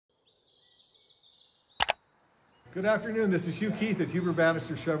Good afternoon, this is Hugh at Hugh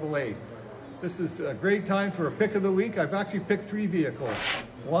Bannister Chevrolet. This is a great time for a pick of the week. I've actually picked three vehicles.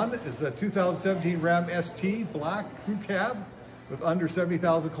 One is a 2017 Ram ST Black Crew Cab with under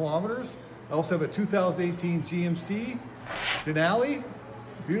 70,000 kilometers. I also have a 2018 GMC Denali,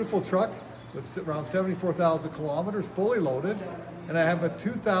 beautiful truck with around 74,000 kilometers, fully loaded. And I have a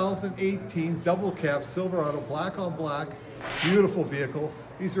 2018 double cab Silverado black on black, beautiful vehicle.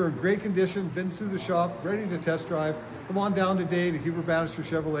 These are in great condition, been through the shop, ready to test drive. Come on down today to Hugh Bannister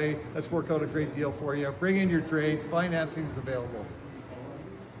Chevrolet. Let's work out a great deal for you. Bring in your trades, financing is available.